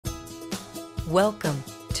Welcome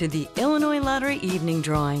to the Illinois Lottery Evening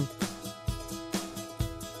Drawing.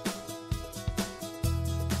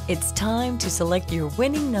 It's time to select your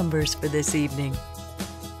winning numbers for this evening.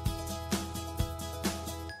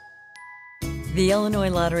 The Illinois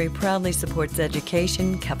Lottery proudly supports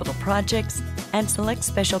education, capital projects, and select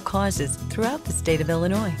special causes throughout the state of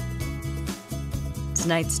Illinois.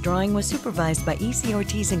 Tonight's drawing was supervised by E.C.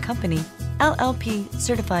 Ortiz & Company, LLP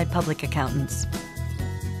Certified Public Accountants.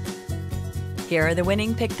 Here are the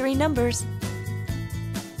winning Pick 3 numbers: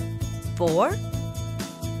 4,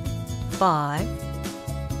 5,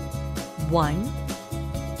 1,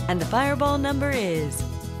 and the fireball number is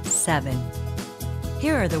 7.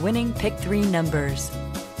 Here are the winning Pick 3 numbers: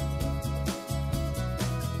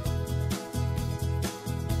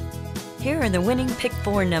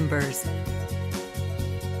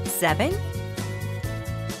 7,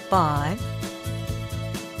 5,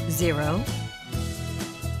 0,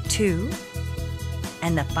 2,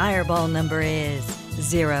 and the fireball number is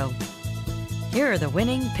 0. Here are the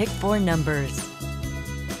winning Pick 4 numbers: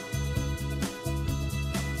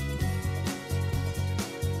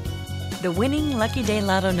 'Lucky Day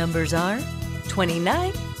Lotto numbers are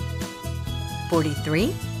 29, 43,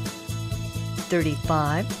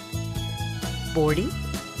 35, 40,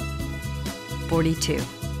 42.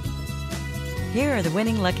 Here are the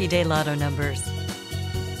winning Lucky Day Lotto numbers: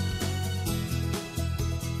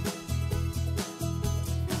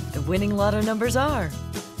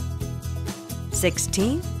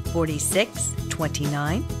 16, 46,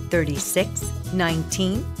 29, 36,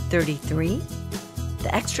 19, 33.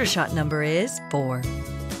 The extra shot number is 4.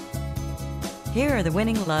 Here are the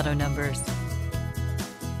winning Lotto numbers: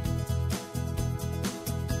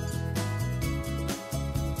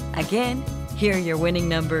 'Again, here are your winning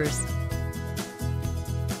numbers: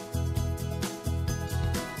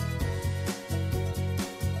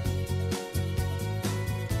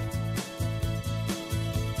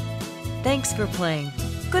 'Thanks for playing.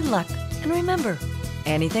 Good luck, and remember,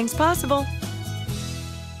 anything's possible.